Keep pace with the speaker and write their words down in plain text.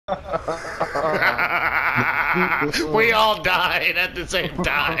We all died at the same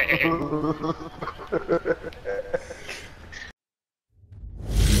time.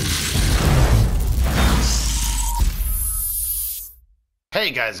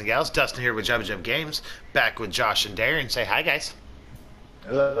 Hey guys and gals, Dustin here with Jubba Jubb Games, back with Josh and Darren. Say hi, guys.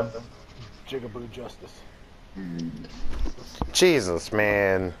 Hello. Jubba Justice. Jesus,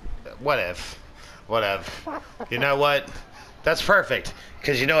 man. What if? You know what? That's perfect.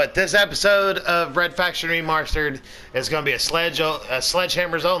 Because you know what? This episode of Redfactionremarstered is going to be a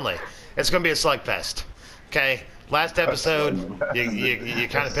sledgehammers only. It's going to be a slugfest. Okay? Last episode, you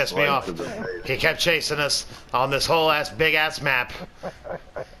kind of pissed me off. He kept chasing us on this whole big ass map,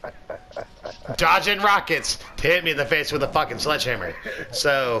 dodging rockets to hit me in the face with a fucking sledgehammer.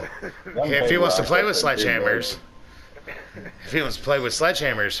 So, if he wants to play with sledgehammers,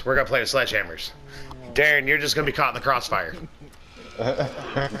 we're gonna play with sledgehammers. Darren, you're just gonna be caught in the crossfire.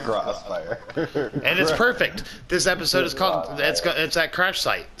 Crossfire. And it's perfect. This episode is called it's at crash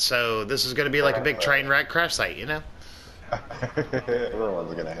site. So this is going to be like a big train wreck crash site, you know?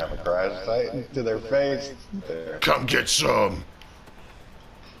 Everyone's gonna have a crash site to their face. Come get some.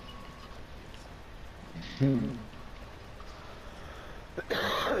 Damn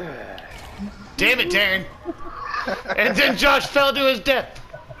it, Darren. And then Josh fell to his death.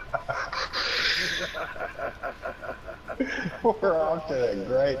 We're off to a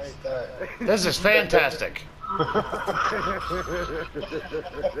great start. This is fantastic.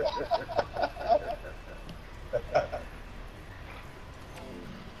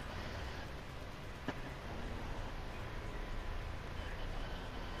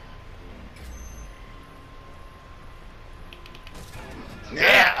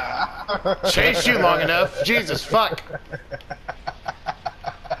 Yeah! Chased you long enough. Jesus, fuck.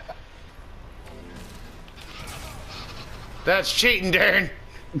 That's cheating, Darren.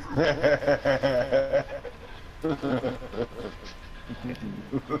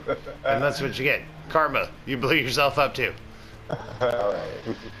 And that's what you get. Karma. You blew yourself up too.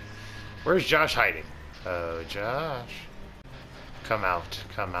 Alright. Where's Josh hiding? Oh, Josh. Come out.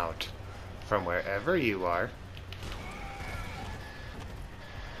 Come out. From wherever you are.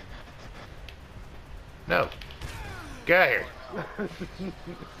 No. Get out of here.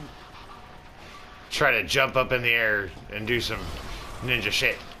 Try to jump up in the air and do some ninja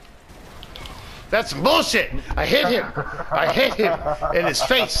shit. That's some bullshit! I hit him! I hit him in his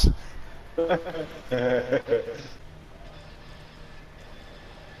face!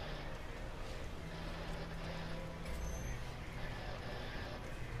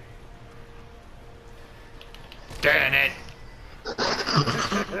 Damn it!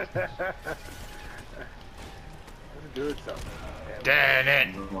 Doing something. Damn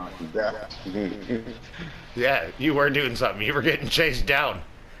it! Yeah, you were doing something. You were getting chased down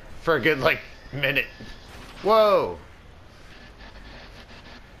for a good, like, minute. Whoa!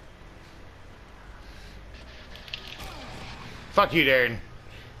 Fuck you, Darren.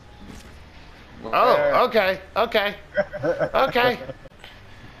 Oh, okay, okay, okay.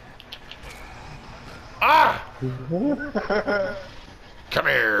 Ah! Come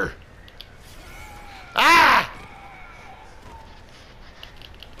here. Ah!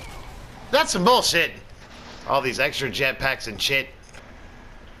 That's some bullshit. All these extra jetpacks and shit.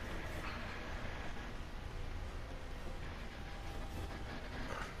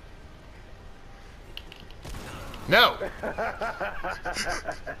 No.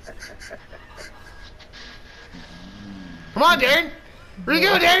 Come on, Darren. Where you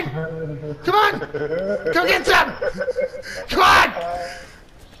go, Darren? Come on. Go get some. Come on.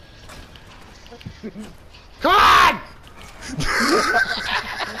 Come on.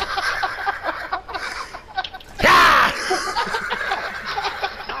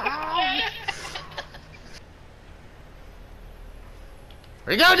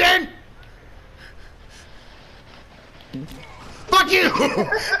 Where you go, Dan? Fuck you!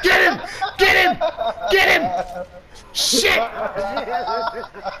 Get him! Get him! Get him! Shit!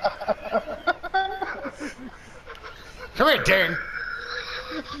 Come here, Darren.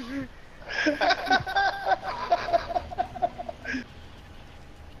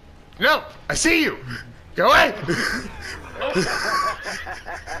 No! I see you! Go away!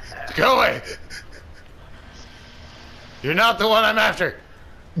 Go away! You're not the one I'm after!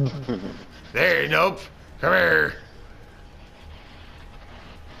 There, nope. Come here.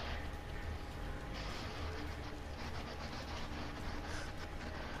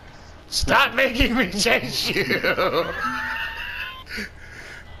 Stop making me chase you!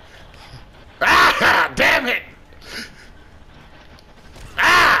 Ah! Damn it!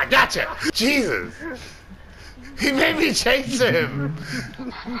 Ah! Gotcha! Jesus! He made me chase him!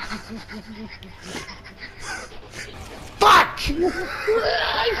 Fuck!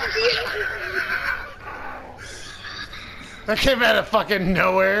 That came out of fucking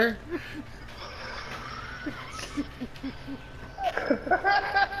nowhere.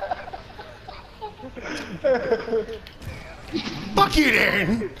 Fuck you,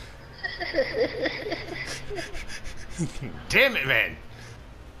 Darren! Damn it, man!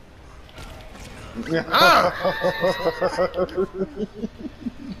 Oh!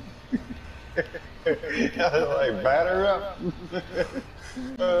 Like, batter up.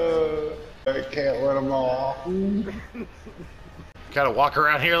 I can't let them all. Gotta walk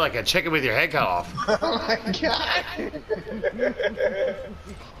around here like a chicken with your head cut off. Oh my god!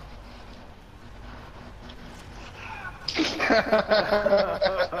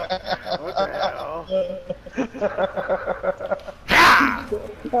 What the hell? Ha!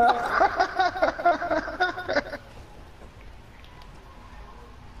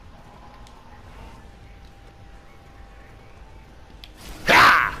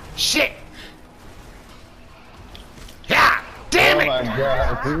 Ha! Shit! Ha! Damn it! Oh my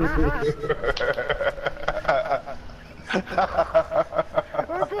god!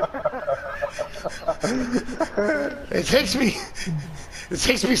 It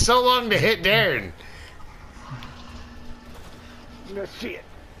takes me so long to hit Darren. No shit.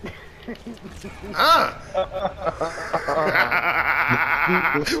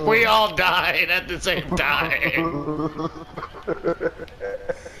 We all died at the same time.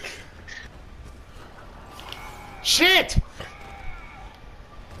 Shit!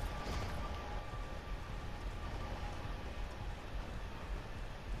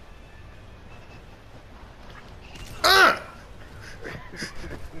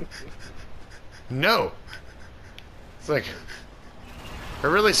 No. It's like a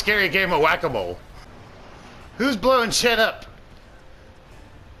really scary game of whack-a-mole. Who's blowing shit up?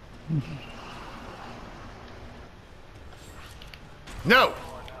 No!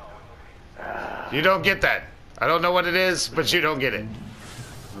 You don't get that. I don't know what it is, but you don't get it.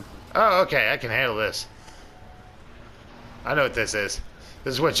 Oh, okay, I can handle this. I know what this is.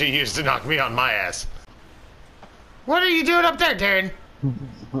 This is what you used to knock me on my ass. What are you doing up there, Darren?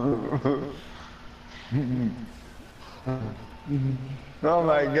 Oh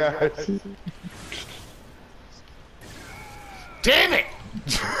my gosh. Damn it!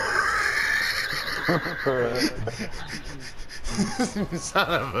 Son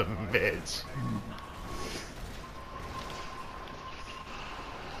of a bitch.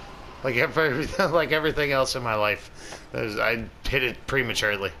 Like everything else in my life, I hit it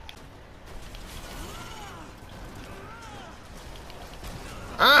prematurely.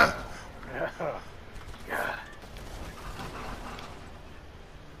 Ah!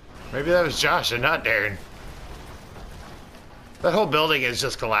 Maybe that was Josh and not Darren. That whole building is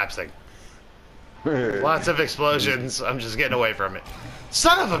just collapsing. Lots of explosions. I'm just getting away from it.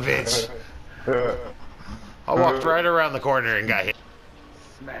 Son of a bitch! I walked right around the corner and got hit.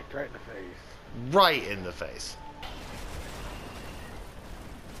 Smacked right in the face. Right in the face.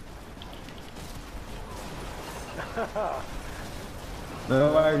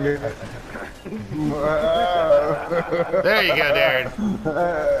 Oh my god. There you go, Darren.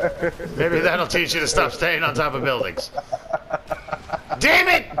 Maybe that'll teach you to stop staying on top of buildings. Damn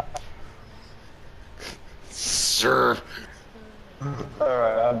it! Sir.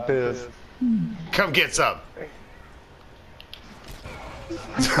 Alright, I'm pissed. Come get some.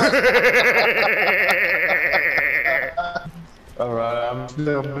 Alright, I'm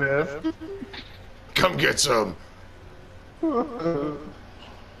still pissed. Come get some.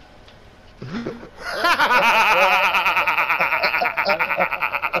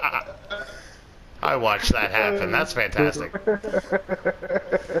 I watched that happen. That's fantastic.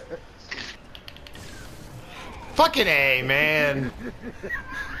 Fucking A, man.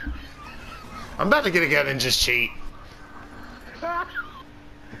 I'm about to get a gun and just cheat.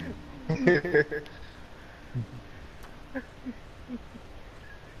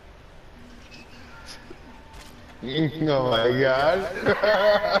 Oh my god.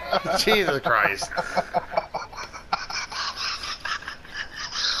 Jesus Christ.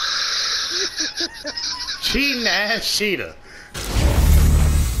 Cheating ass cheetah.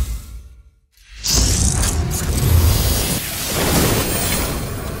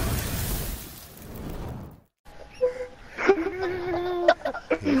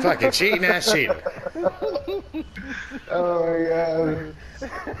 You fucking cheating ass cheetah. Oh my god.